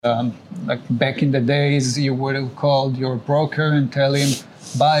Like back in the days, you would have called your broker and tell him,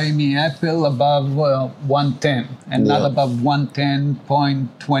 buy me Apple above 110 and not above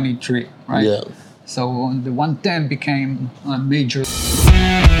 110.23, right? Yeah. So the 110 became a major.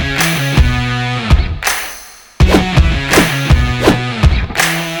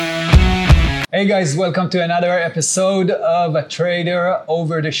 Hey guys, welcome to another episode of A Trader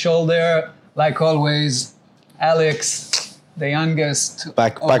Over the Shoulder. Like always, Alex, the youngest.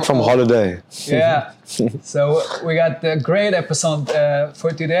 Back from holiday. Yeah. So we got a great episode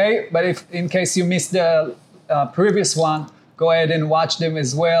for today. But if in case you missed the previous one, go ahead and watch them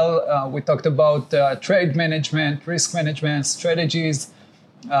as well. We talked about trade management, risk management, strategies.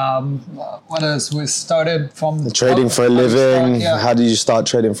 What else? We started from Trading for a living. How do you start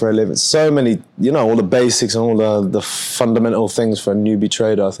trading for a living? So many, all the basics and all the fundamental things for a newbie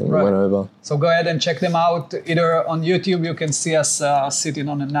trader, I think we went over. So go ahead and check them out. Either on YouTube, you can see us sitting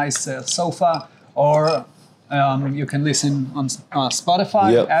on a nice sofa, or you can listen on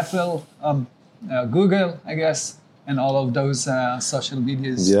Spotify, Apple, Google, I guess, and all of those social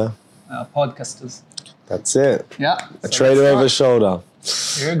medias, podcasters. That's it. Yeah. A trader over shoulder.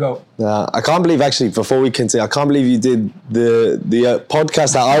 Here you go. I can't believe, actually, before we continue, I can't believe you did the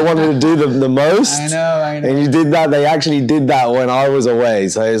podcast that I wanted to do the most. I know. And you did that. They actually did that when I was away.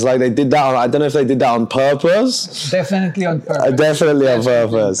 So it's like they did that. I don't know if they did that on purpose. Definitely on purpose. Definitely on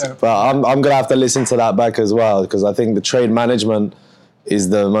purpose. But I'm going to have to listen to that back as well, because I think the trade management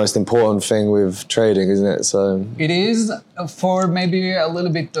is the most important thing with trading, isn't it? So it is for maybe a little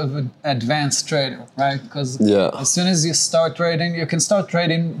bit of an advanced trader, right? Because as soon as you start trading, you can start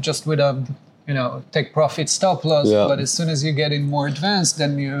trading just with a, take profit, stop loss. Yeah. But as soon as you get in more advanced,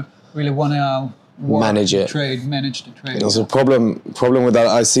 then you really want to manage the trade. There's a problem with that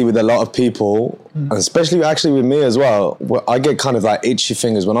I see with a lot of people, especially actually with me as well. I get kind of like itchy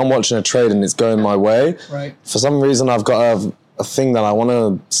fingers when I'm watching a trade and it's going my way. Right. For some reason, I've got a thing that I want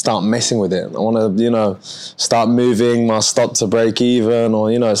to start messing with it. I want to, start moving my stop to break even,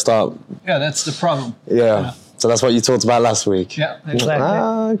 or, start. Yeah, that's the problem. Yeah. So that's what you talked about last week. Yeah, exactly.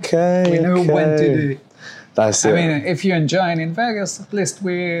 Okay. We know when to do it. That's it. I mean, if you're enjoying in Vegas, at least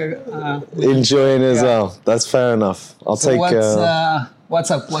we're enjoying as well. That's fair enough. What's up?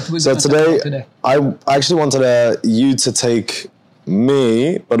 What we so today? I actually wanted you to take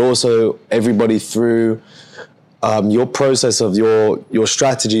me, but also everybody through your process of your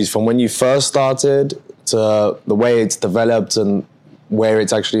strategies from when you first started to the way it's developed and where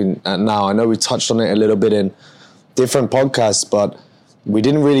it's actually at now. I know we touched on it a little bit in different podcasts, but we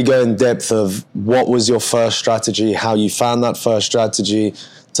didn't really go in depth of what was your first strategy, how you found that first strategy,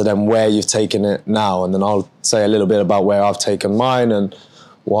 to then where you've taken it now. And then I'll say a little bit about where I've taken mine and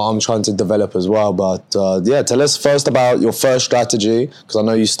what I'm trying to develop as well. But tell us first about your first strategy, because I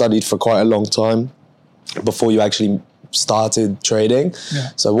know you studied for quite a long time before you actually started trading. Yeah.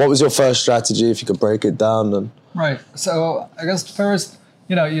 So what was your first strategy, if you could break it down? Right. So I guess first,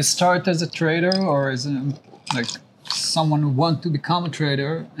 you start as a trader or as someone who wants to become a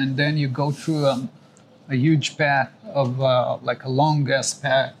trader, and then you go through a huge path of a long-ass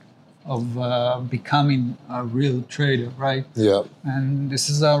path of becoming a real trader, right? Yeah. And this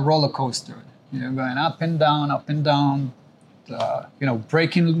is a roller coaster. You're going up and down,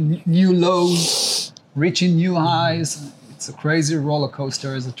 breaking new lows, reaching new highs. It's a crazy roller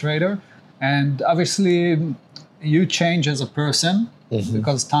coaster as a trader. And obviously, you change as a person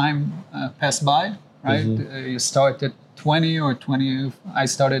because time passed by, right? You start at 20 or 20. I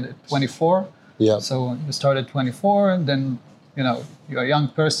started at 24. Yeah. So you start at 24, and then, you're a young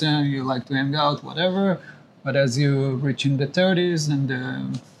person, you like to hang out, whatever. But as you reach in the 30s and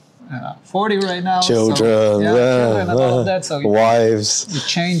 40 right now. Children, children and all of that. So wives. You're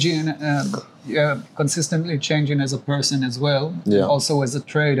changing, you're consistently changing as a person as well. Yeah. Also as a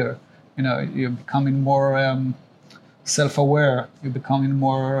trader, you're becoming more self-aware. You're becoming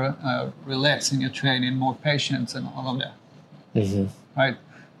more relaxed in your training, more patient and all of that. Right?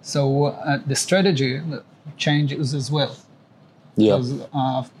 So the strategy changes as well. Yeah.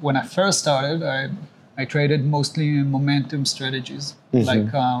 Because when I first started, I traded mostly in momentum strategies. I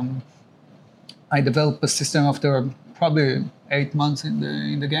developed a system after probably 8 months in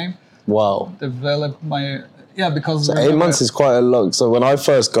the game. Wow. Developed because... So 8 months is quite a long. So when I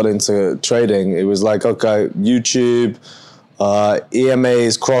first got into trading, it was like, okay, YouTube,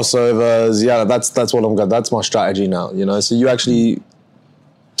 EMAs, crossovers. Yeah, that's what I'm going. That's my strategy now, So you actually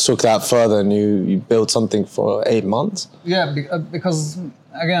took that further and you built something for 8 months? Yeah, because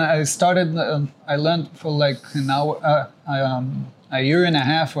again, I started, I learned for an hour, a year and a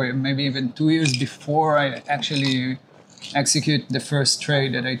half or maybe even 2 years before I actually execute the first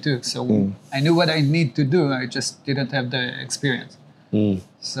trade that I took. So I knew what I need to do. I just didn't have the experience.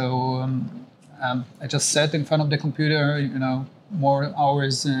 So I just sat in front of the computer, more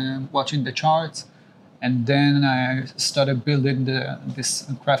hours watching the charts. And then I started building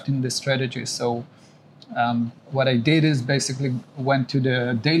crafting the strategy. So what I did is basically went to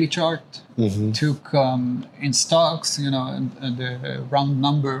the daily chart, took in stocks, the round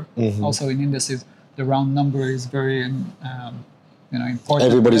number. Also in indices, the round number is very, important.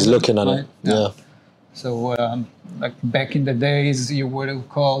 Everybody's looking at it. Yeah. So like back in the days, you would have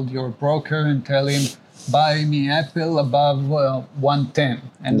called your broker and tell him, buy me Apple above 110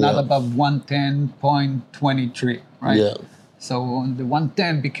 and not above 110.23, right? Yeah. So the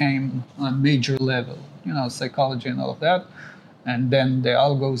 110 became a major level, psychology and all of that. And then the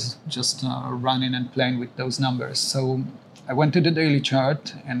algos just running and playing with those numbers. So I went to the daily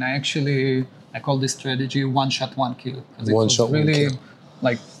chart and I called this strategy one shot, one kill. Because it was really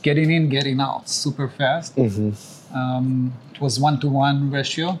like getting in, getting out super fast. It was 1-to-1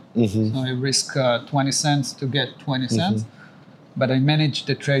 ratio. So I risk 20 cents to get 20 cents. But I managed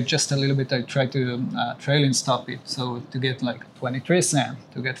the trade just a little bit. I tried to trailing stop it. So to get like 23 cents,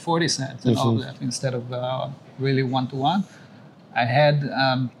 to get 40 cents and all that instead of really 1-to-1. I had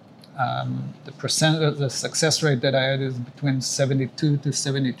the success rate that I had is between 72 to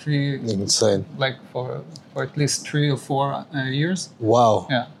 73. Insane. Like for at least 3 or 4 years. Wow.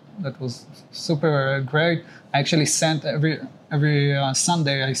 Yeah, that was super great. I actually sent every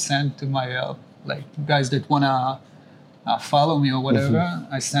Sunday. I sent to my guys that wanna follow me or whatever.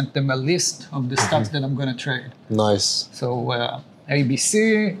 I sent them a list of the stocks that I'm gonna trade. Nice. So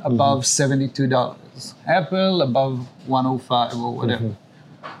ABC above $72, Apple above 105 or whatever.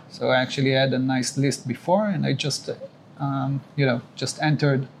 So I actually had a nice list before, and I just just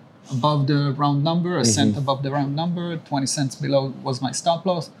entered above the round number, a cent above the round number, 20 cents below was my stop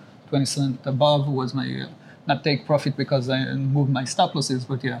loss, 20 cents above was my not take profit because I moved my stop losses,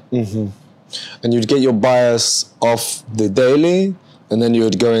 but yeah. And you'd get your bias off the daily, and then you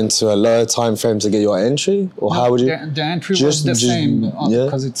would go into a lower time frame to get your entry, or how would you? The entry was the same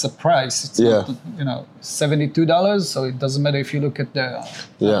because it's a price. It's not, $72, so it doesn't matter if you look at the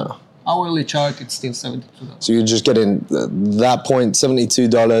hourly chart. It's still $72. So you just get in that point,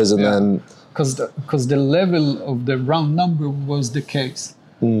 $72, and then because the level of the round number was the case.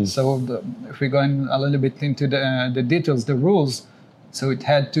 So if we go in a little bit into the details, the rules. So it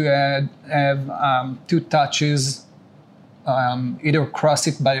had to have 2 touches, either cross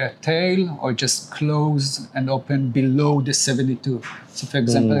it by a tail or just close and open below the 72. So for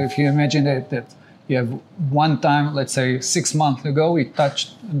example, if you imagine that you have one time, let's say 6 months ago, it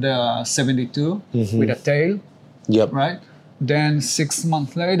touched the 72 with a tail, right? Then 6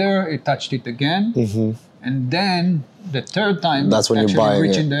 months later, it touched it again. And then the third time, that's when you're buying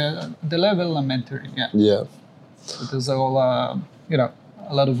reaching the level I'm entering. Yeah. So there's all, a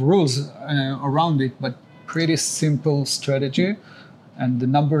lot of rules around it, but pretty simple strategy. And the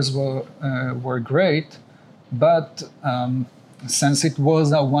numbers were great. But since it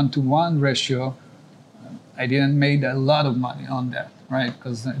was a 1-to-1 ratio, I didn't make a lot of money on that, right?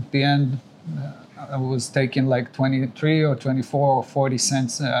 Because at the end, I was taking like 23 or 24 or 40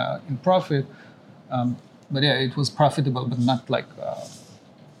 cents in profit. But yeah, it was profitable, but not like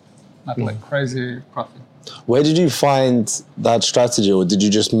crazy profit. Where did you find that strategy, or did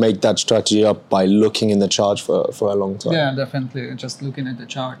you just make that strategy up by looking in the chart for a long time? Yeah, definitely. Just looking at the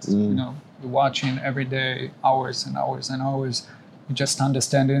charts, watching every day, hours and hours and hours, just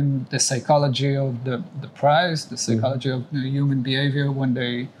understanding the psychology of the price, the psychology of the human behavior when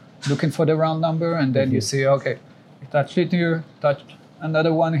they looking for the round number, and then you see, okay, you touched it here, touched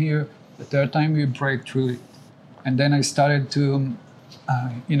another one here, the third time you break through it. And then I started to,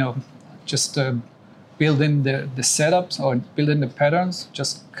 building the setups or building the patterns,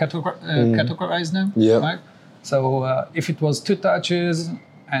 just categorize them, right? So if it was 2 touches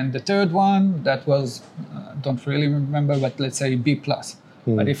and the third one, that was, don't really remember, but let's say B+.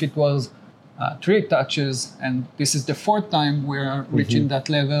 But if it was 3 touches and this is the 4th time we're reaching that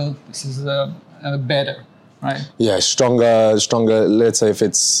level, this is better, right? Yeah, stronger. Let's say if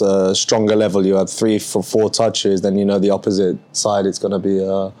it's a stronger level, you have 3 for 4 touches, then the opposite side, it's going to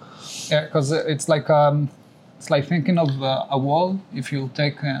be... Yeah, because it's like thinking of a wall. If you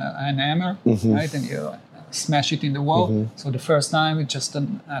take an hammer, right, and you smash it in the wall. So the first time it's just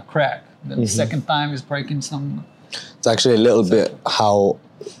a crack. Then the second time is breaking some. It's actually a little bit how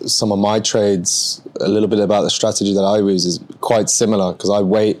some of my trades, a little bit about the strategy that I use is quite similar, because I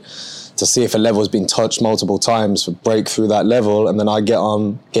wait to see if a level has been touched multiple times, for break through that level, and then I get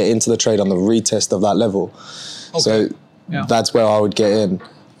into the trade on the retest of that level. Okay. So that's where I would get in.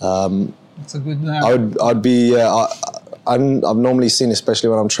 It's a good. I'd be. I've normally seen, especially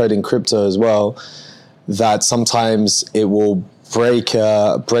when I'm trading crypto as well, that sometimes it will break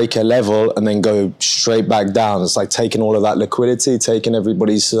a level and then go straight back down. It's like taking all of that liquidity, taking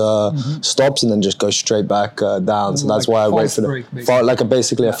everybody's stops, and then just go straight back down. So that's like why I wait for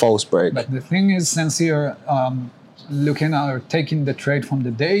basically a false break. But the thing is, since you're looking at or taking the trade from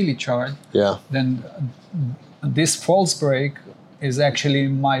the daily chart, then this false break is actually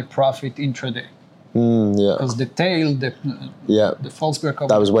my profit intraday. Because the tail, the false break of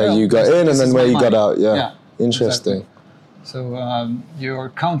that was where you got in and then where you got out. Interesting. Exactly. So you're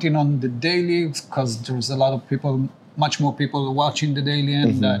counting on the daily because there's a lot of people, much more people watching the daily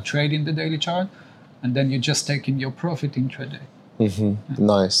and trading the daily chart, and then you're just taking your profit intraday.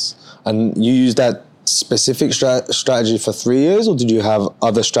 Nice. And you use that specific strategy for 3 years, or did you have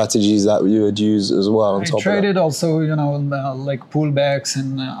other strategies that you would use as well on top of that? I traded also, like pullbacks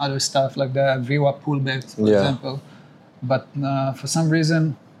and other stuff like that, VWAP pullbacks, for example. But for some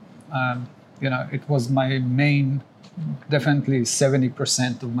reason, it was my main, definitely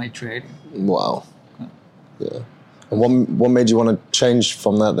 70% of my trading. Wow. Yeah. And what made you want to change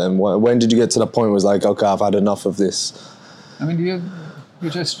from that then? When did you get to the point where it was like, okay, I've had enough of this? I mean, you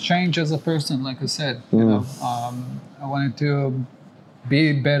just change as a person, like I said. I wanted to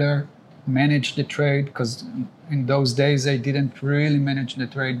be better, manage the trade, because in those days I didn't really manage the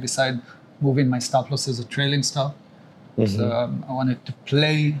trade beside moving my stop losses or trailing stop. So I wanted to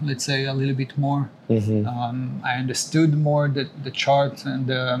play, let's say, a little bit more. I understood more the chart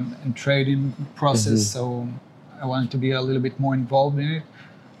and trading process, so I wanted to be a little bit more involved in it,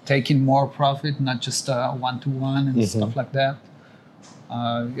 taking more profit, not just one-to-one and stuff like that.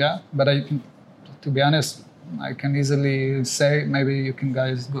 But to be honest, I can easily say, maybe you can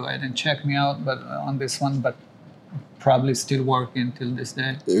guys go ahead and check me out, but on this one, but probably still working till this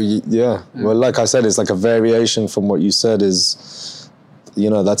day. Well, like I said, it's like a variation from what you said is,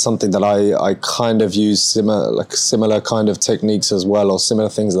 that's something that I kind of use similar kind of techniques as well, or similar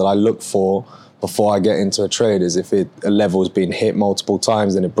things that I look for before I get into a trade, is if a level's been hit multiple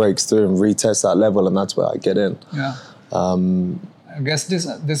times and it breaks through and retests that level, and that's where I get in. I guess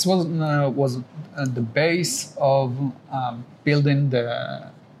this was the base of building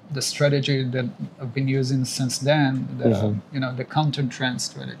the strategy that I've been using since then. The counter trend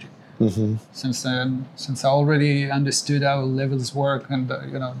strategy. Since I already understood how levels work and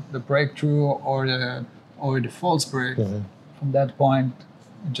the breakthrough or the false break. From that point,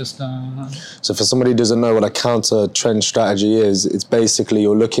 just. So for somebody who doesn't know what a counter trend strategy is, it's basically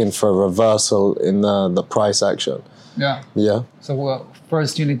you're looking for a reversal in the price action. So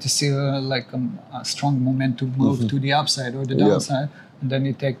first you need to see a strong momentum move to the upside or the downside, and then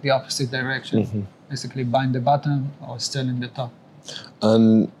you take the opposite direction, basically buying the bottom or selling the top.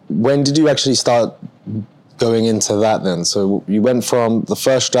 And when did you actually start going into that then? So you went from the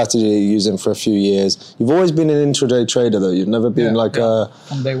first strategy you're using for a few years. You've always been an intraday trader though. You've never been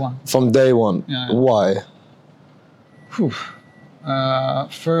from day one. From day one. Why?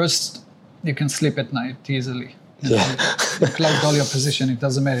 First, you can sleep at night easily. You closed all your position. It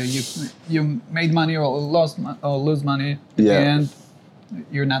doesn't matter. You made money or lose money. At the end,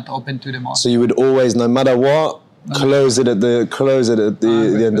 you're not open to the market. So you would always, no matter what, close it at the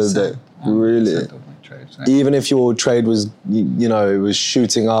end of the day. Really? Of my trades, Even if your trade was, it was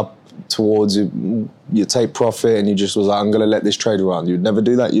shooting up towards you take profit and you just was like, I'm going to let this trade run. You'd never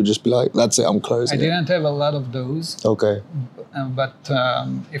do that. You'd just be like, that's it, I'm closing. I didn't have a lot of those. Okay. But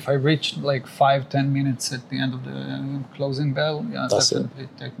if I reached like 5-10 minutes at the end of the closing bell, that's definitely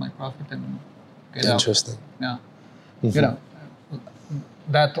take my profit and get out. Interesting.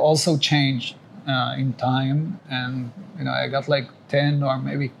 That also changed in time, and I got like 10 or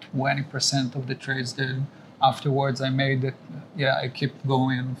maybe 20% of the trades that afterwards I made that I kept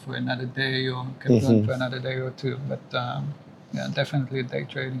going for another day or kept going for another day or two. But definitely day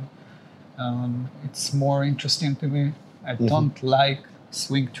trading. It's more interesting to me. I don't like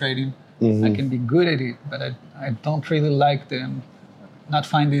swing trading. I can be good at it, but I don't really like them. Not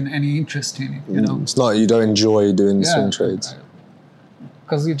finding any interest in it. It's not, you don't enjoy doing swing trades.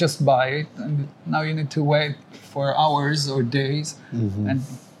 Because you just buy it, and now you need to wait for hours or days, and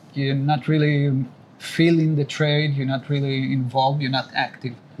you're not really feeling the trade. You're not really involved. You're not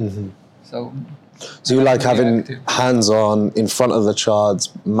active. So you like having hands-on in front of the charts,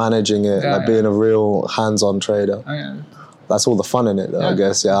 managing it, like being a real hands-on trader. That's all the fun in it, though, I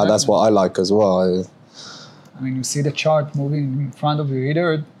guess. Yeah, exactly. That's what I like as well. I mean, you see the chart moving in front of you,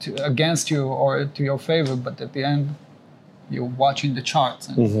 either against you or to your favor, but at the end, you're watching the charts.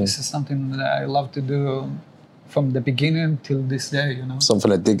 And this is something that I love to do from the beginning till this day, you know.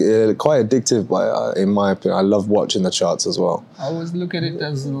 Something quite addictive, in my opinion. I love watching the charts as well. I always look at it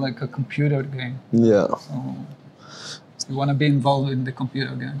as like a computer game. Yeah. So you want to be involved in the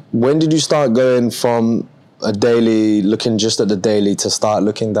computer game. When did you start going from a daily, looking just at the daily, to start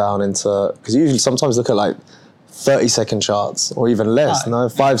looking down into, because you usually sometimes look at like 30-second charts or even less,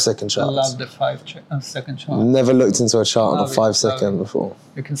 5-second charts. I love the 5-second chart. Never looked into a chart on a 5-second before.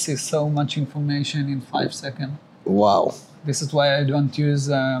 You can see so much information in 5 seconds. Wow. This is why I don't use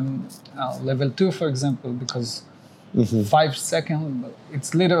level 2, for example, because 5 seconds,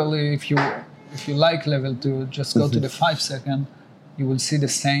 it's literally, if you like level 2, just go to the 5 second, you will see the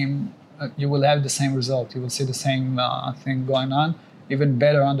same, you will have the same result. You will see the same thing going on, even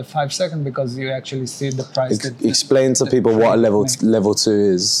better on the 5 second, because you actually see the price. Explain to people what a level 2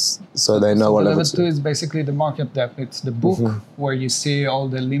 is, so they know what level 2 is. Basically the market depth. It's the book where you see all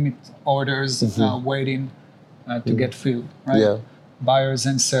the limit orders waiting to get filled, right? Yeah. Buyers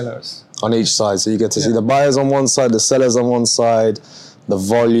and sellers. On each side. So you get to see the buyers on one side, the sellers on one side, the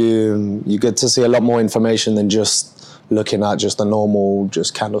volume. You get to see a lot more information than just looking at just a normal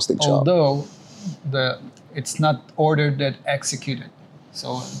candlestick chart. Although it's not ordered that executed.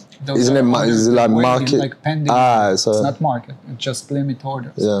 So those is it like market? Like pending. So it's not market. It's just limit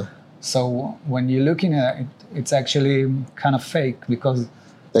orders. Yeah. So when you're looking at it, it's actually kind of fake, because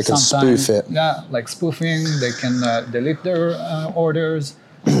they can spoof it. Yeah, like spoofing. They can delete their orders.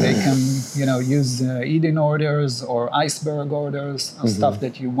 They can, use hidden orders or iceberg orders, stuff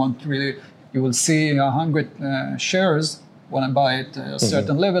that you won't really. You will see 100 shares when I buy it at a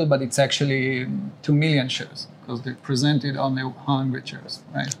certain level, but it's actually 2 million shares, because they presented only 100 shares,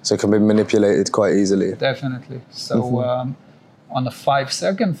 right? So it can be manipulated quite easily. Definitely. So on a 5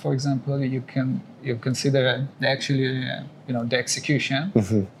 second, for example, you consider the execution,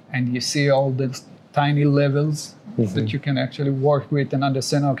 and you see all the tiny levels that you can actually work with and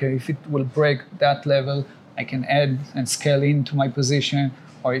understand. Okay, if it will break that level, I can add and scale into my position.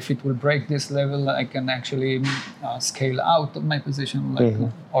 Or if it will break this level, I can actually scale out of my position,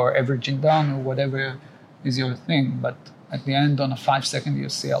 or averaging down, or whatever is your thing. But at the end, on a 5 second, you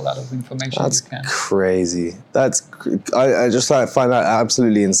see a lot of information. That's crazy. I just find that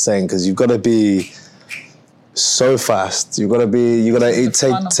absolutely insane, because you've got to be so fast. You got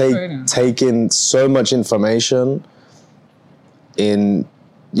to take in so much information in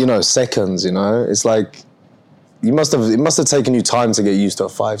seconds. It's like. It must have taken you time to get used to a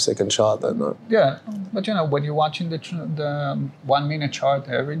 5 second chart, then, no? Yeah, but when you're watching the 1 minute chart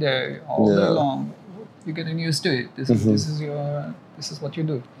every day, all day long, you're getting used to it. This is what you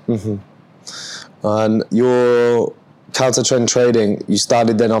do. And your counter trend trading, you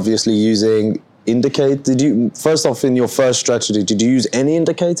started then obviously using Did you first off in your first strategy? Did you use any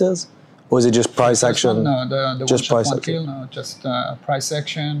indicators, or is it just price action? No, the just price action. No, just price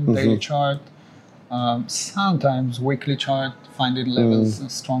action, daily chart. Sometimes weekly chart, finding levels,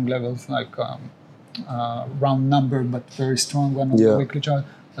 strong levels, like round number, but very strong one on the weekly chart,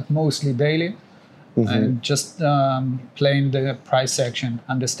 but mostly daily. And just playing the price action,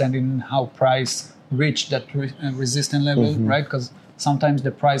 understanding how price reached that resistance level, right? Because sometimes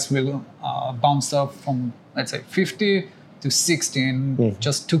the price will bounce up from, let's say, 50 to 60 in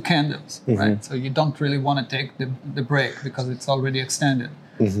just 2 candles, right? So you don't really want to take the break, because it's already extended.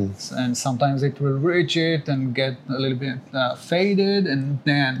 And sometimes it will reach it and get a little bit faded, and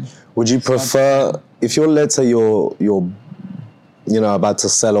then. Would you prefer, if you're, let's say you're about to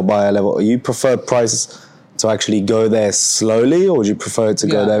sell or buy a level, you prefer price to actually go there slowly, or would you prefer it to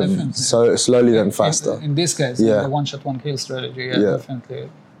go there so slowly than faster? In this case, the one shot one kill strategy, definitely.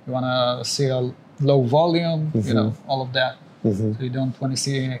 You want to see a low volume, all of that. So you don't want to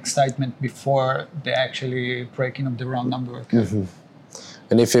see excitement before the actually breaking of the round number.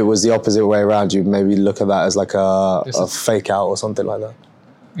 And if it was the opposite way around, you'd maybe look at that as like a fake out or something like that.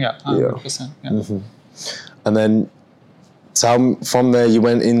 Yeah, 100%. Yeah. And then from there, you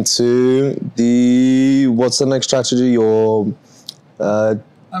went into what's the next strategy?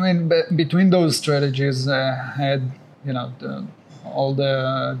 Between those strategies, I had, all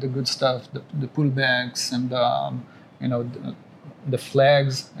the good stuff, the pullbacks and, the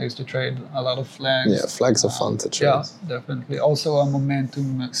flags. I used to trade a lot of flags. Yeah, flags are fun to trade. Yeah, definitely. Also a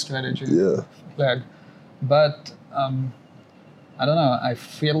momentum strategy. Flag. But I don't know. I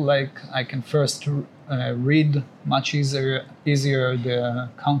feel like I can first read much easier the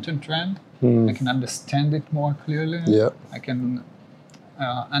counter trend. I can understand it more clearly. Yeah. I can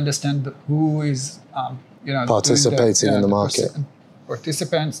understand who is participating in the market.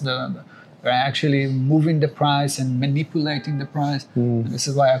 Participants, the They're actually moving the price and manipulating the price. And this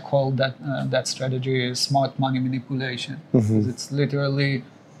is why I call that strategy smart money manipulation. Because it's literally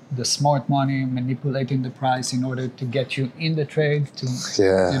the smart money manipulating the price in order to get you in the trade.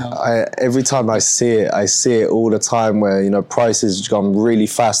 Every time I see it all the time where, prices gone really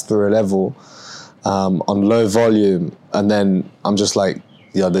fast through a level on low volume. And then I'm just like,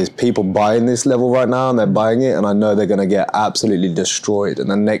 there's people buying this level right now and they're buying it and I know they're going to get absolutely destroyed. And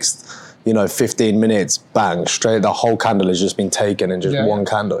the next, 15 minutes, bang, straight, the whole candle has just been taken in just one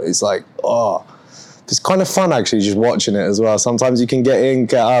candle. It's like, it's kind of fun actually just watching it as well. Sometimes you can get in,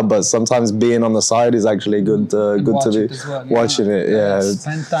 get out, but sometimes being on the side is actually good to be watching it.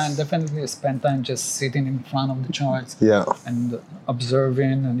 Definitely spend time just sitting in front of the charts and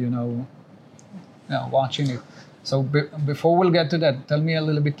observing and, watching it. So before we'll get to that, tell me a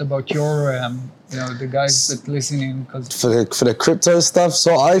little bit about your, the guys that listening. Cause for the crypto stuff,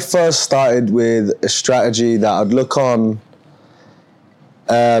 so I first started with a strategy that I'd look on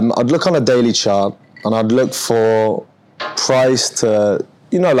a daily chart and I'd look for price to,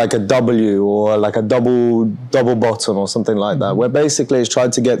 like a W or like a double bottom or something like that, where basically it's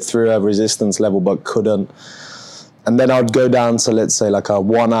tried to get through a resistance level but couldn't. And then I'd go down to, let's say, like a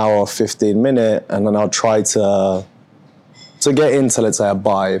 1 hour or 15 minute, and then I'd try to get into, let's say, a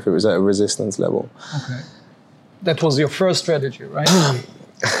buy if it was at a resistance level. Okay. That was your first strategy, right?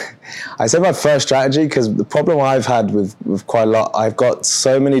 I say my first strategy because the problem I've had with quite a lot, I've got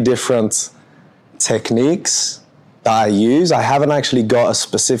so many different techniques that I use. I haven't actually got a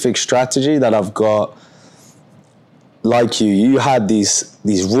specific strategy that I've got. Like you had these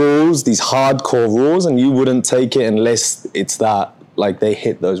rules, these hardcore rules, and you wouldn't take it unless it's that, like they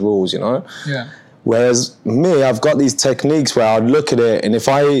hit those rules, Yeah. Whereas me, I've got these techniques where I'd look at it, and if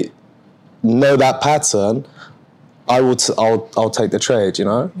I know that pattern, I'll take the trade,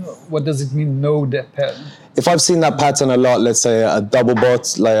 What does it mean, know that pattern? If I've seen that pattern a lot, let's say a double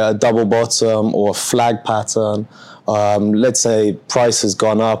bottom or a flag pattern, let's say price has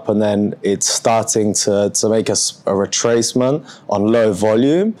gone up and then it's starting to make a retracement on low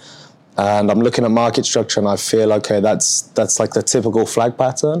volume, and I'm looking at market structure and I feel, okay, that's like the typical flag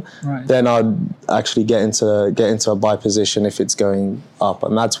pattern, right. Then I'd actually get into a buy position if it's going up,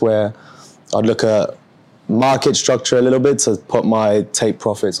 and that's where I'd look at market structure a little bit to put my take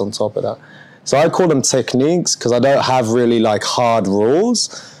profits on top of that. So I call them techniques because I don't have really like hard rules,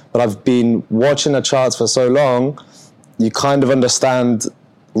 but I've been watching the charts for so long, you kind of understand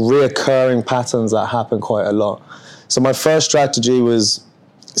reoccurring patterns that happen quite a lot. So my first strategy was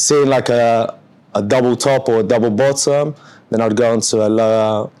seeing like a double top or a double bottom, then I'd go into a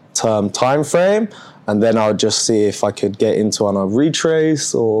lower term time frame, and then I would just see if I could get into on a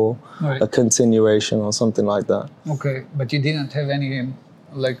retrace or a continuation or something like that. Okay, but you didn't have any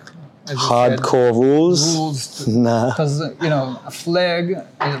like hardcore rules? Nah. Because, a flag,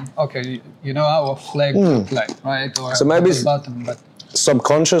 okay, you know how a flag looks like, right? Or so maybe bottom, but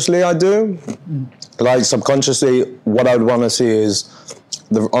subconsciously I do. Like subconsciously, what I would want to see is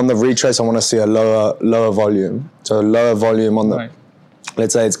on the retrace, I want to see a lower volume. So lower volume on the,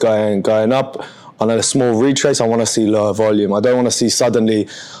 let's say it's going up. On a small retrace, I want to see lower volume. I don't want to see suddenly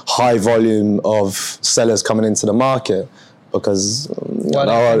high volume of sellers coming into the market, because what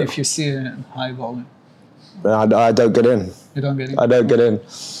if you see a high volume? I don't get in. You don't get in? I don't get in.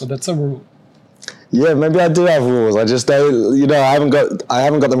 So that's a rule. Yeah, maybe I do have rules. I just don't, I haven't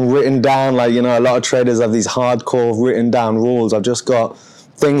got them written down. Like, a lot of traders have these hardcore written down rules. I've just got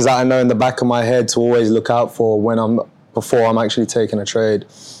things that I know in the back of my head to always look out for before I'm actually taking a trade.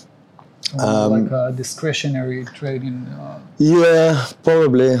 Like a discretionary trading. Yeah,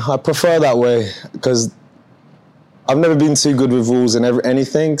 probably. I prefer that way because I've never been too good with rules in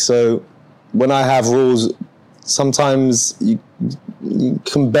anything. So when I have rules, sometimes you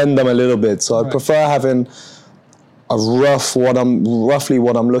can bend them a little bit. So I prefer having a roughly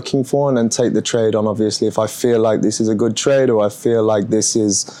what I'm looking for, and then take the trade on. Obviously, if I feel like this is a good trade, or I feel like this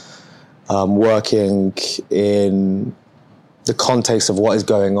is working in the context of what is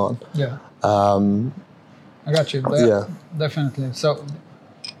going on. Yeah. I got you. Yeah, definitely. So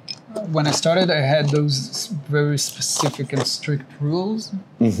when I started, I had those very specific and strict rules,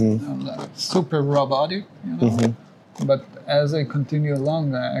 super robotic, But as I continue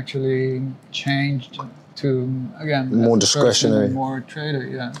along, I actually changed to, again, more discretionary, more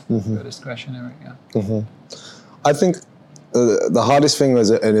trader, more discretionary, I think the hardest thing as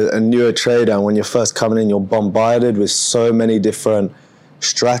a newer trader, when you're first coming in, you're bombarded with so many different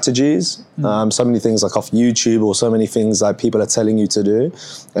strategies, so many things like off YouTube, or so many things that people are telling you to do,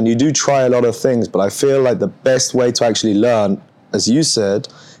 and you do try a lot of things, but I feel like the best way to actually learn, as you said,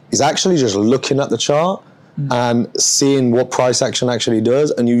 is actually just looking at the chart and seeing what price action actually does,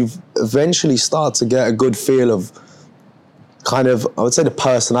 and you eventually start to get a good feel of kind of, I would say, the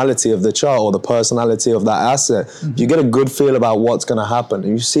personality of the chart or the personality of that asset. You get a good feel about what's going to happen,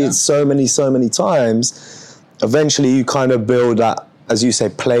 and you see it so many times. Eventually, you kind of build that, as you say,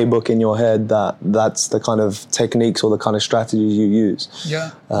 playbook in your head. That's the kind of techniques or the kind of strategies you use.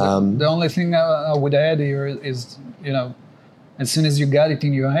 Yeah. The only thing I would add here is, as soon as you got it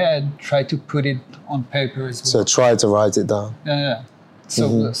in your head, try to put it on paper as well. So try to write it down. Yeah.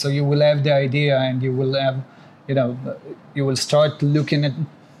 So you will have the idea, and you will have, you will start looking at,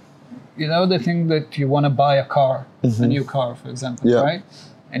 the thing that you want to buy a car, a new car, for example, right?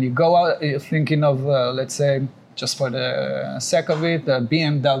 And you go out thinking of, let's say, just for the sake of it, a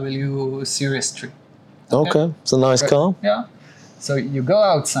BMW Series 3. Okay, it's a nice car. Yeah. So you go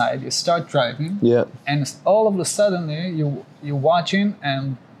outside, you start driving, and all of a sudden you're watching,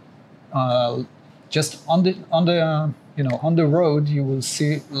 and just on the road you will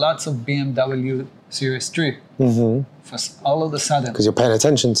see lots of BMW Series 3. For all of a sudden, because you're paying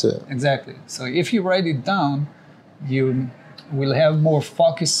attention to it. Exactly. So if you write it down, you will have more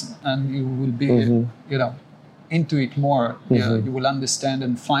focus, and you will be into it more. You will understand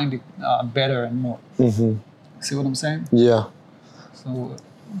and find it better and more. See what I'm saying? Yeah.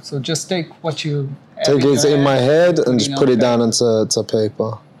 So just take what you take it in my head and just put it down onto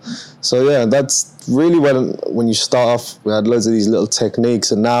paper. So yeah, that's really when you start off. We had loads of these little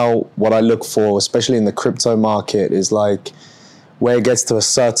techniques, and now what I look for, especially in the crypto market, is like where it gets to a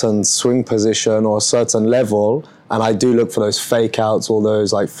certain swing position or a certain level, and I do look for those fake outs or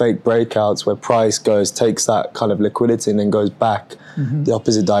those like fake breakouts where price takes that kind of liquidity and then goes back the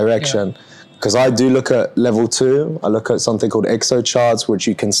opposite direction. Because I do look at level 2. I look at something called exo charts, which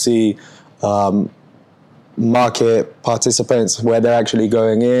you can see market participants, where they're actually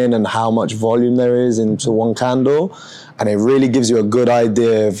going in and how much volume there is into one candle. And it really gives you a good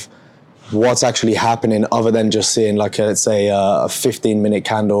idea of what's actually happening, other than just seeing like let's say a 15-minute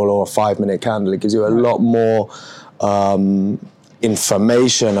candle or a 5-minute candle. It gives you a lot more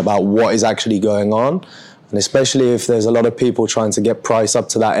information about what is actually going on. And especially if there's a lot of people trying to get price up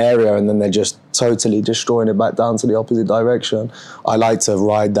to that area and then they're just totally destroying it back down to the opposite direction, I like to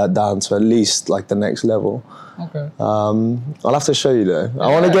ride that down to at least like the next level. Okay. I'll have to show you though. I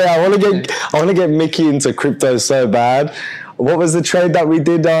want to get Mickey into crypto so bad. What was the trade that we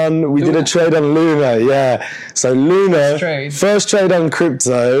did on? We did a trade on Luna. Yeah. So Luna, first trade on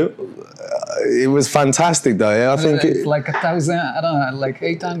crypto. It was fantastic though. Yeah, I think it's like 1,000. I don't know, like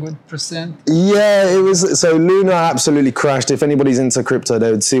 800%. Yeah, it was. So Luna absolutely crashed. If anybody's into crypto,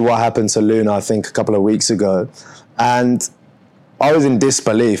 they would see what happened to Luna, I think, a couple of weeks ago, and I was in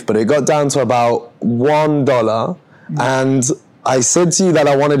disbelief. But it got down to about $1, and I said to you that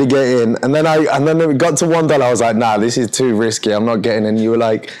I wanted to get in, and then it got to $1. I was like, nah, this is too risky. I'm not getting in. You were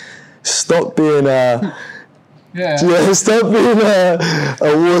like, stop being a stop being a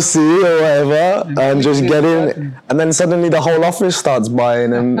wussy or whatever, and just get in. And then suddenly the whole office starts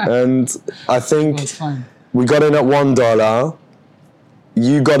buying, and I think we got in at $1.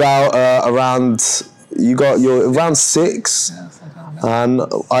 You got out around around 6. And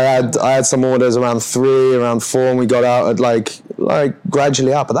I had some orders around 3, around 4, and we got out at like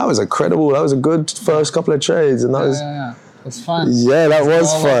gradually up. But that was incredible. That was a good first couple of trades, and that was. It was fun. Yeah, that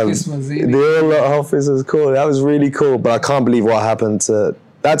was fun. The office was cool. That was really cool. But I can't believe what happened to.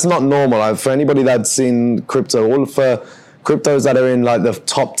 That's not normal. For anybody that's seen crypto, for cryptos that are in like the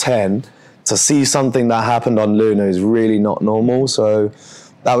top 10, to see something that happened on Luna is really not normal. So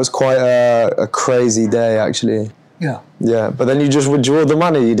that was quite a crazy day, actually. Yeah. Yeah, but then you just withdrew the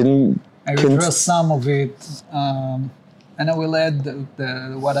money. You didn't. I withdrew some of it, and I will add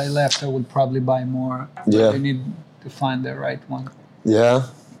what I left. I will probably buy more. Yeah. You need to find the right one. Yeah.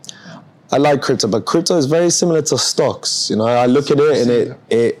 I like crypto, but crypto is very similar to stocks. I look at it and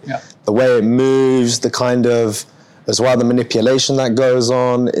it the way it moves, the kind of as well the manipulation that goes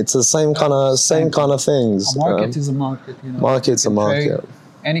on. It's the same kind of things. A market is a market. Market's a market.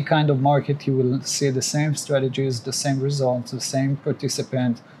 Any kind of market, you will see the same strategies, the same results, the same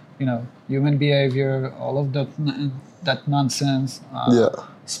participant, human behavior, all of that nonsense,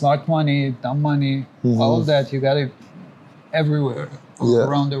 smart money, dumb money, all of that, you got it everywhere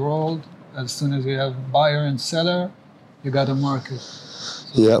around the world. As soon as you have buyer and seller, you got a market.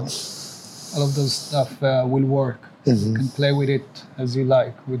 So all of those stuff will work. You can play with it as you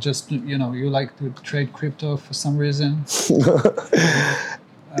like. We just, you like to trade crypto for some reason.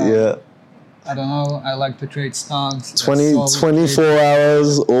 I don't know. I like to trade stocks. 24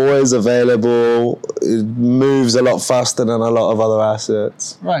 hours, always available. It moves a lot faster than a lot of other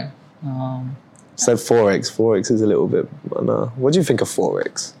assets. Right. Said Forex. Forex is a little bit. What do you think of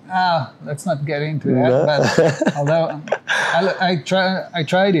Forex? Let's not get into that. No. But although I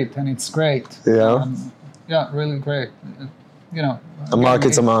tried it and it's great. Yeah. Yeah, really great. A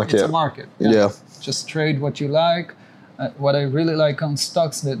market's a market. It's a market. Yeah. Just trade what you like. What I really like on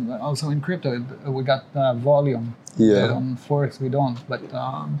stocks, that also in crypto, we got volume. Yeah. That on Forex we don't. But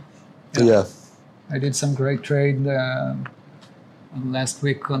yeah. I did some great trade last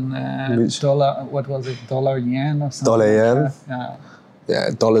week on dollar. What was it? Dollar yen or something? Dollar yen. Like that. Yeah,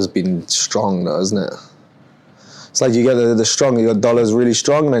 dollar's been strong though, isn't it? It's like you get the strong, you got dollars really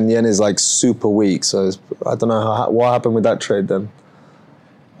strong, and then yen is like super weak. So I don't know what happened with that trade then.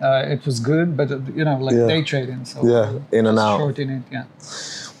 It was good, but day trading. So in and out. Shorting it, yeah.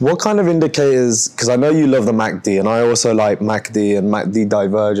 What kind of indicators? Because I know you love the MACD, and I also like MACD and MACD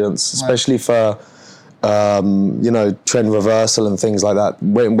divergence, especially for trend reversal and things like that.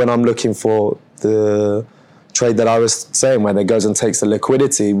 When I'm looking for the trade that I was saying, where it goes and takes the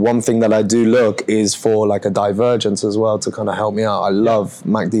liquidity, one thing that I do look is for like a divergence as well to kind of help me out. I love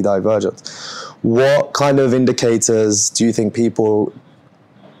MACD divergence. What kind of indicators do you think people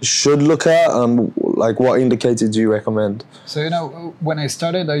should look at, and like what indicators do you recommend? So when I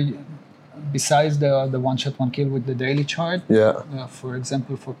started, besides the one shot one kill with the daily chart, for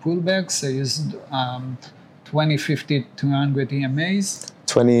example, for pullbacks, I used 20, 50, 200 EMAs.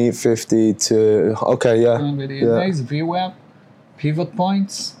 20, 50 to 200 EMAs, VWAP, pivot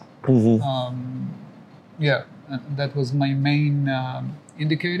points. That was my main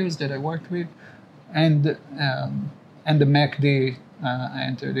indicators that I worked with, and the MACD. I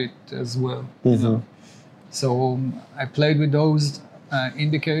entered it as well. So I played with those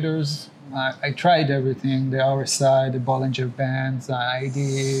indicators. I tried everything: the RSI, the Bollinger Bands,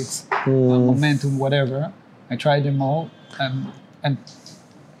 IDX, momentum, whatever. I tried them all, and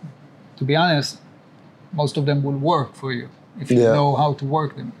to be honest, most of them will work for you if you know how to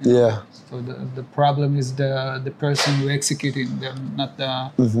work them. So the problem is the person who executing them, not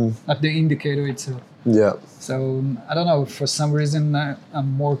the indicator itself. So I don't know, for some reason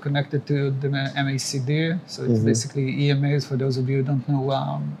I'm more connected to the MACD. So it's basically EMAs. For those of you who don't know,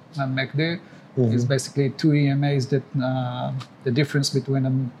 MACD is basically two EMAs that the difference between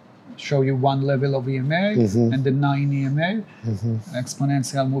them show you one level of EMA and the 9 EMA,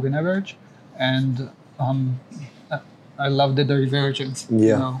 exponential moving average. And I love the divergence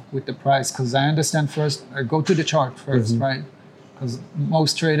with the price, because I understand first, I go to the chart first, right? Because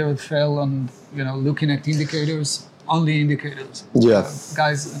most traders fail on looking at indicators, only indicators.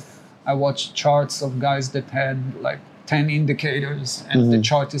 Guys, I watched charts of guys that had like 10 indicators, and the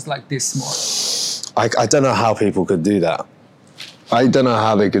chart is like this small. I don't know how people could do that. I don't know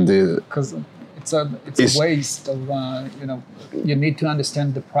how they could do it. Because it's a waste of you need to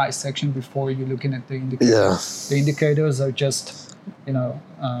understand the price action before you're looking at the indicators. The indicators are just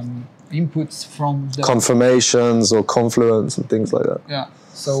inputs from the confirmations or confluence and things like that.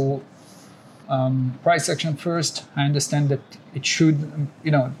 So price action first. I understand that it should,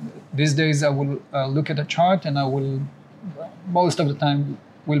 these days I will look at a chart and I will, most of the time,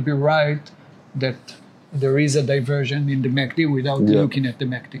 will be right that there is a diversion in the MACD without looking at the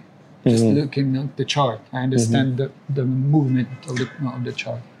MACD. Just looking at the chart. I understand the movement of the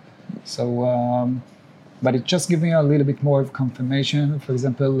chart. So, but it just gives me a little bit more of confirmation. For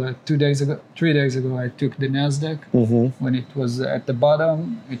example, 3 days ago, I took the NASDAQ. When it was at the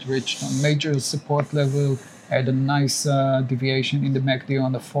bottom, it reached a major support level, had a nice deviation in the MACD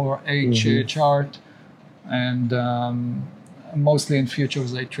on the 4H chart. And mostly in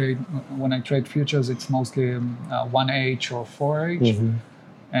futures, when I trade futures, it's mostly 1H or 4H.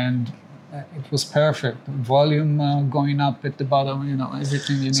 And it was perfect. Volume going up at the bottom,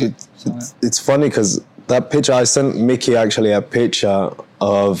 everything you need. It's funny because that picture, I sent Mickey actually a picture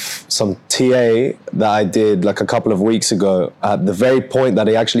of some TA that I did like a couple of weeks ago at the very point that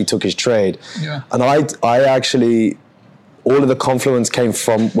he actually took his trade. And I actually, all of the confluence came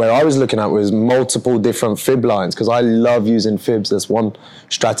from where I was looking at was multiple different fib lines, because I love using fibs. That's one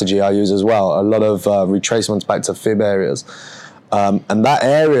strategy I use as well. A lot of retracements back to fib areas. And that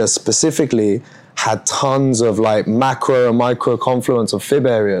area specifically had tons of like macro and micro confluence of fib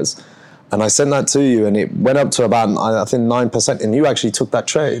areas. And I sent that to you, and it went up to about, I think, 9%, and you actually took that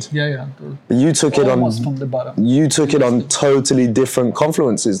trade. But you took it on from the bottom. You took it on totally different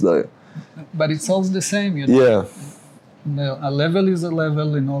confluences, though. But it's all the same, A level is a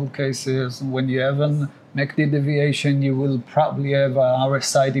level in all cases. When you have MACD deviation, you will probably have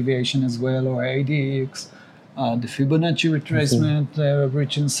RSI deviation as well, or ADX. The Fibonacci retracement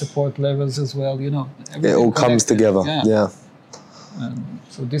reaching support levels as well. You know, it all comes together. Yeah.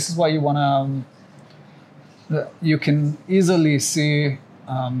 So this is why you want to. You can easily see,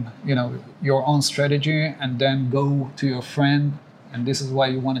 you know, your own strategy, and then go to your friend. And this is why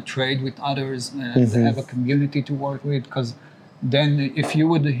you want to trade with others and have a community to work with. Because then, if you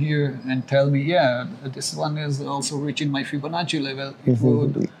would hear and tell me, yeah, this one is also reaching my Fibonacci level, it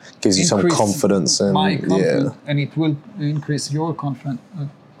would gives you some confidence, and my confidence, and it will increase your confidence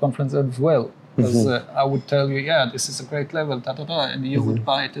as well. Because I would tell you, yeah, this is a great level, and you would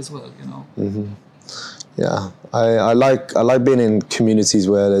buy it as well, you know. Yeah, I like being in communities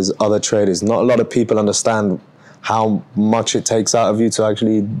where there's other traders. Not a lot of people understand how much it takes out of you to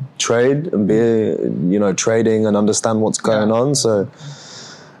actually trade and be, you know, trading and understand what's going on. So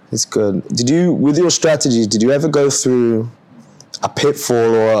it's good. With your strategies, did you ever go through a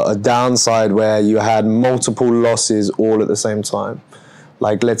pitfall or a downside where you had multiple losses all at the same time?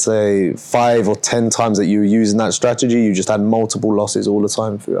 Like, let's say 5 or 10 times that you were using that strategy, you just had multiple losses all the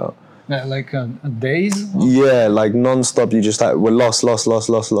time throughout. Yeah, like days? Yeah, like non-stop, you just were loss.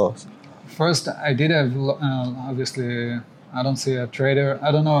 First, I did have, obviously, I don't see a trader.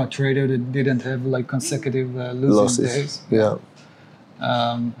 I don't know a trader that didn't have like consecutive losing losses. days. Yeah.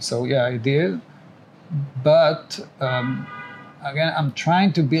 So yeah, I did. But again, I'm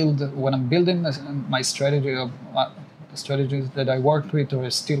trying to build, when I'm building my strategy of the strategies that I worked with or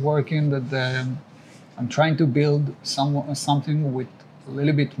still working, that I'm trying to build something with a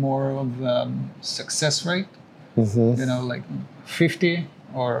little bit more of success rate. You know, like 50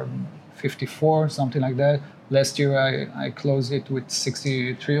 or 54, something like that. Last year I closed it with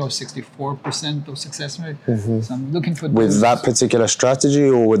 63 or 64% of success rate. So I'm looking for with that particular strategy,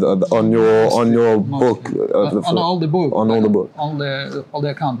 or with on your book, on all the book, on all the book, all the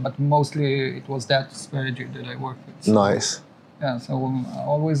account, but mostly it was that strategy that I worked with. So, nice. Yeah, so I'm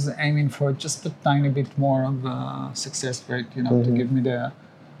always aiming for just a tiny bit more of a success rate, you know, to give me the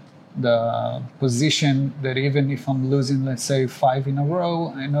position that even if I'm losing, let's say 5 in a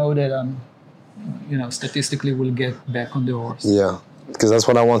row, I know that I'm, you know, statistically will get back on the horse. Yeah, because that's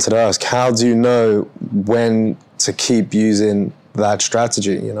what I wanted to ask. How do you know when to keep using that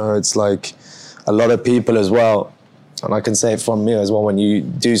strategy? You know, it's like a lot of people as well, and I can say it from me as well, when you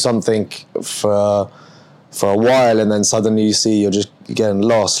do something for a while and then suddenly you see you're just getting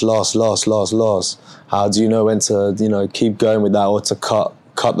lost. How do you know when to, you know, keep going with that, or to cut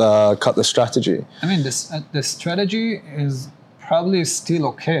the strategy? I mean, the strategy is probably still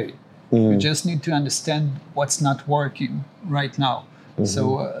okay. You just need to understand what's not working right now.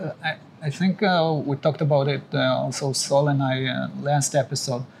 So I think we talked about it also, Sol and I, last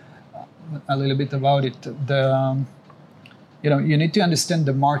episode, a little bit about it. You know, you need to understand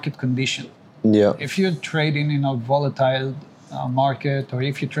the market condition. Yeah. If you're trading in a volatile market, or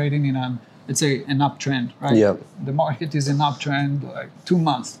if you're trading in let's say an uptrend, right? Yeah. The market is an uptrend like 2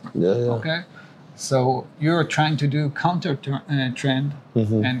 months. Yeah. Okay. So you're trying to do counter trend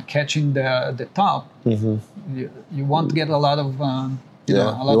and catching the top. You won't get a lot of you know,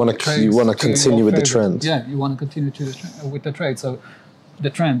 a lot of trades. You want to continue with the trend. Yeah, you want to continue with the trade. So the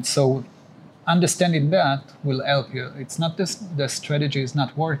trend. So understanding that will help you. It's not the strategy is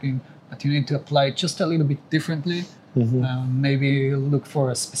not working, but you need to apply it just a little bit differently. Maybe look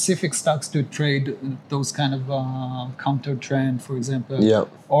for specific stocks to trade those kind of counter trend, for example. Yeah.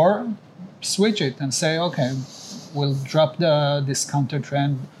 Or switch it and say, okay, we'll drop this counter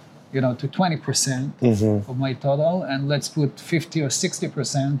trend, you know, to 20% of my total, and let's put 50 or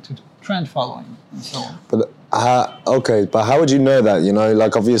 60% to trend following, and so on. But okay, but how would you know that? You know,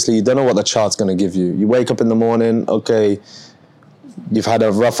 like, obviously you don't know what the chart's going to give you. You wake up in the morning, okay, you've had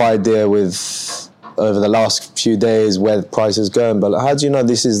a rough idea with over the last few days where the price is going, but how do you know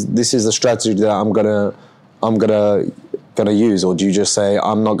this is the strategy that I'm gonna use? Or do you just say,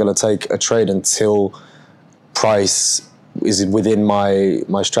 I'm not gonna take a trade until price is within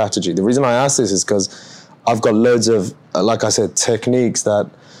my strategy? The reason I ask this is because I've got loads of, like I said, techniques that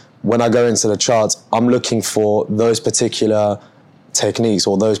when I go into the charts, I'm looking for those particular techniques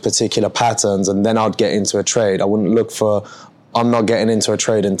or those particular patterns, and then I'd get into a trade. I wouldn't look for, I'm not getting into a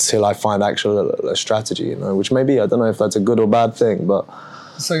trade until I find actual strategy, you know, which maybe, I don't know if that's a good or bad thing, but...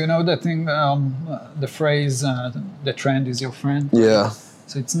 So, you know, the thing, the phrase, the trend is your friend. Yeah.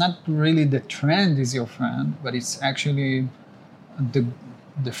 So it's not really the trend is your friend, but it's actually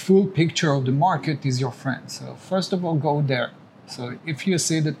the full picture of the market is your friend. So first of all, go there. So if you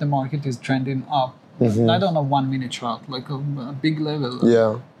see that the market is trending up Not on a 1 minute chart, like a big level.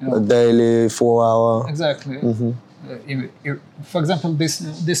 Yeah, You know. a daily 4 hour. Exactly. For example,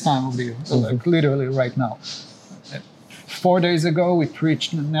 this time of the year, like literally right now. 4 days ago,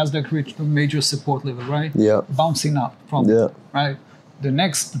 Nasdaq reached a major support level, right? Yeah. Bouncing up from it, right? The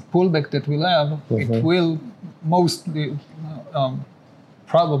next pullback that we'll have, it will mostly,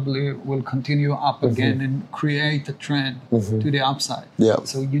 probably will continue up again and create a trend to the upside. Yeah.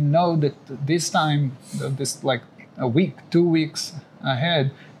 So you know that this time, this like a week, 2 weeks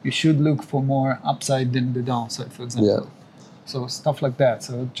ahead, you should look for more upside than the downside, for example. Yeah. So stuff like that.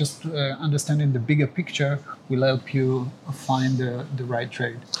 So just understanding the bigger picture will help you find the right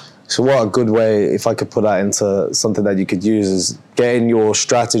trade. So what a good way, if I could put that into something that you could use, is getting your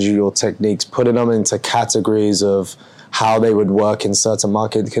strategy, your techniques, putting them into categories of how they would work in certain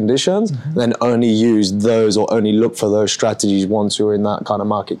market conditions, then only use those or only look for those strategies once you're in that kind of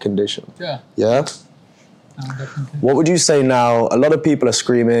market condition. Yeah. Yeah? Definitely. What would you say now? A lot of people are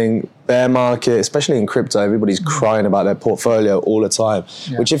screaming bear market, especially in crypto. Everybody's crying about their portfolio all the time.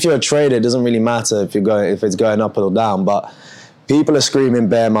 Yeah. Which, if you're a trader, it doesn't really matter if it's going up or down. But people are screaming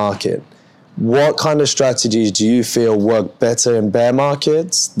bear market. What kind of strategies do you feel work better in bear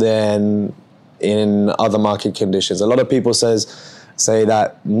markets than in other market conditions? A lot of people say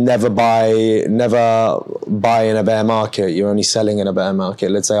that never buy in a bear market. You're only selling in a bear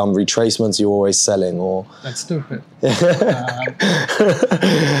market. Let's say on retracements, you're always selling. Or That's stupid.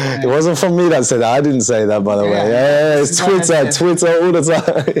 It wasn't from me that said that. I didn't say that, by the way. Yeah, it's Twitter all the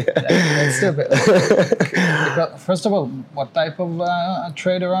time. That's stupid. Because, first of all, what type of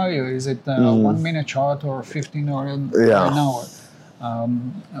trader are you? Is it 1 minute chart or 15 or an hour?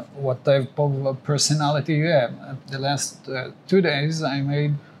 What type of personality you have? The last 2 days, I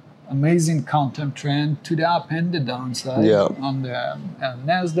made amazing counter trend to the up and the downside on the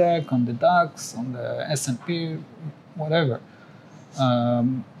Nasdaq, on the DAX, on the S&P, whatever.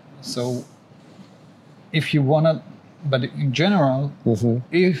 So if you want to, but in general,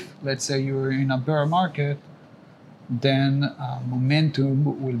 if let's say you're in a bear market, then momentum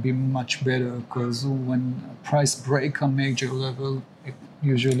will be much better, because when price break on major level, it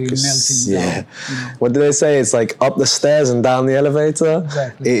usually melting down. You know? What do they say? It's like up the stairs and down the elevator.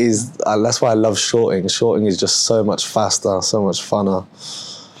 Exactly. It is. That's why I love shorting. Shorting is just so much faster, so much funner.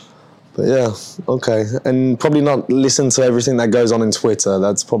 But yeah, okay. And probably not listen to everything that goes on in Twitter.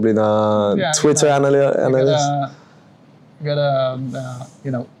 That's probably the Twitter analyst. You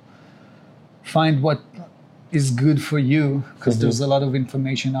gotta, find what is good for you, because there's a lot of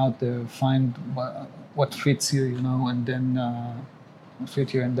information out there. Find what fits you, and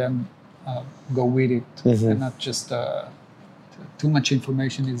then go with it, and not just too much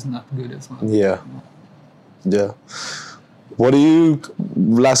information is not good as well. Yeah. Yeah.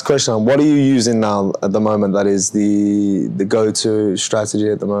 Last question, what are you using now at the moment that is the go-to strategy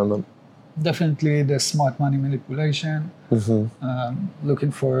at the moment? Definitely the smart money manipulation,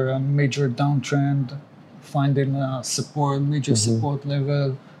 looking for a major downtrend, finding major support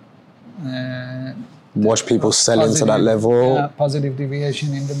level. Watch people sell into that level. Positive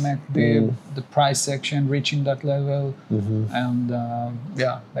deviation in the MACD, the price action reaching that level, and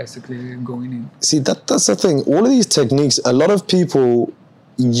basically going in. See, that's the thing. All of these techniques, a lot of people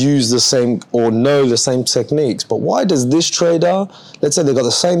use the same or know the same techniques, but why does this trader, let's say they got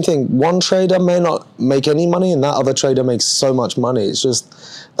the same thing, one trader may not make any money and that other trader makes so much money? It's just,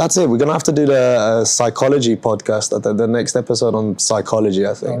 that's it. We're going to have to do the psychology podcast at the next episode on psychology,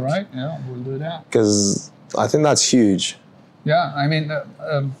 I think. All right, yeah, we'll do that. Because I think that's huge. Yeah, I mean,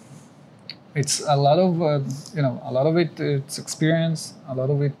 it's a lot of it's experience, a lot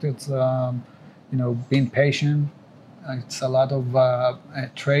of it's, being patient. It's a lot of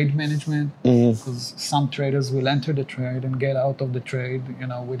trade management, because some traders will enter the trade and get out of the trade,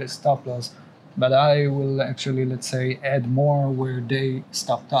 with a stop loss. But I will actually, let's say, add more where they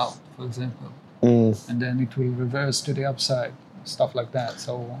stopped out, for example. And then it will reverse to the upside, stuff like that.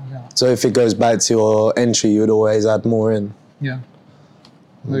 So, yeah. So if it goes back to your entry, you would always add more in? Yeah.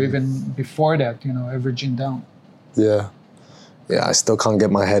 Or even before that, averaging down. Yeah. Yeah, I still can't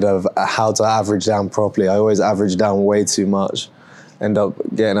get my head of how to average down properly. I always average down way too much. End up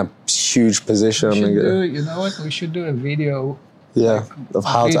getting a huge position. We should do a video. Yeah, of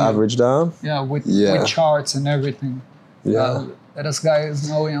how to average down. Yeah, with charts and everything. Yeah. Let us guys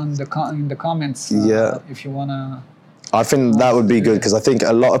know in the comments. If you wanna. I think that would be good, because I think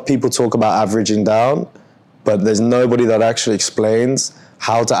a lot of people talk about averaging down, but there's nobody that actually explains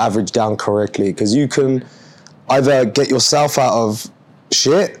how to average down correctly. Because you can either get yourself out of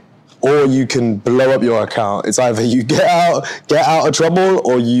shit, or you can blow up your account. It's either you get out of trouble,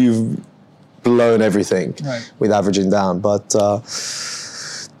 or you've blown everything with averaging down. But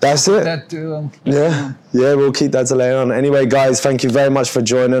that's it. Yeah, we'll keep that to later on. Anyway, guys, thank you very much for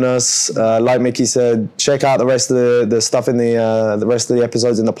joining us. Like Mickey said, check out the rest of the stuff in the rest of the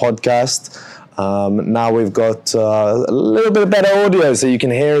episodes in the podcast. Now we've got a little bit better audio, so you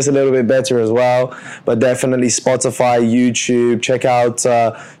can hear us a little bit better as well. But definitely Spotify, YouTube, check out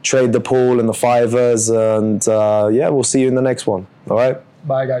Trade the Pool and the Fivers. And yeah, we'll see you in the next one. All right?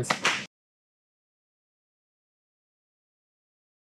 Bye, guys.